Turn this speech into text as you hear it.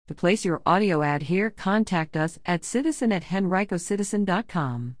To place your audio ad here, contact us at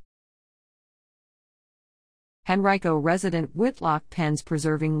citizen@henricocitizen.com. Henrico resident Whitlock pens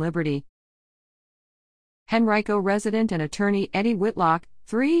Preserving Liberty. Henrico resident and attorney Eddie Whitlock,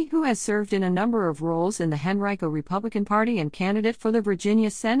 3, who has served in a number of roles in the Henrico Republican Party and candidate for the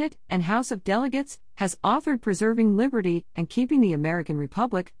Virginia Senate and House of Delegates, has authored Preserving Liberty and Keeping the American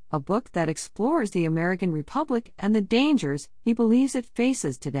Republic, a book that explores the American Republic and the dangers he believes it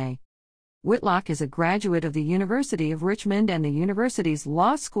faces today. Whitlock is a graduate of the University of Richmond and the university's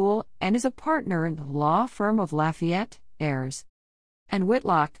law school and is a partner in the law firm of Lafayette, Ayres and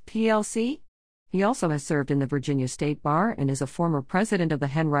Whitlock, PLC. He also has served in the Virginia State Bar and is a former president of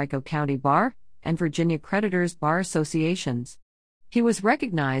the Henrico County Bar and Virginia Creditors Bar Associations. He was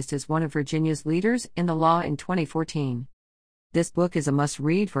recognized as one of Virginia's leaders in the law in 2014. This book is a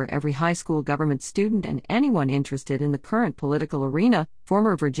must-read for every high school government student and anyone interested in the current political arena,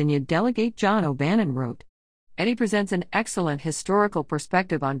 former Virginia Delegate John O'Bannon wrote. Eddie presents an excellent historical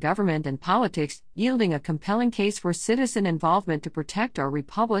perspective on government and politics, yielding a compelling case for citizen involvement to protect our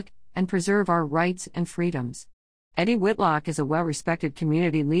republic and preserve our rights and freedoms. Eddie Whitlock is a well-respected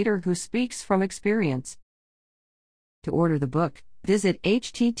community leader who speaks from experience. To order the book, visit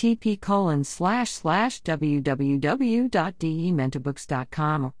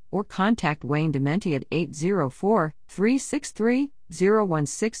http://www.dementabooks.com or contact Wayne Dementi at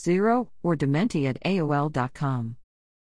 804-363-0160 or dementi@aol.com.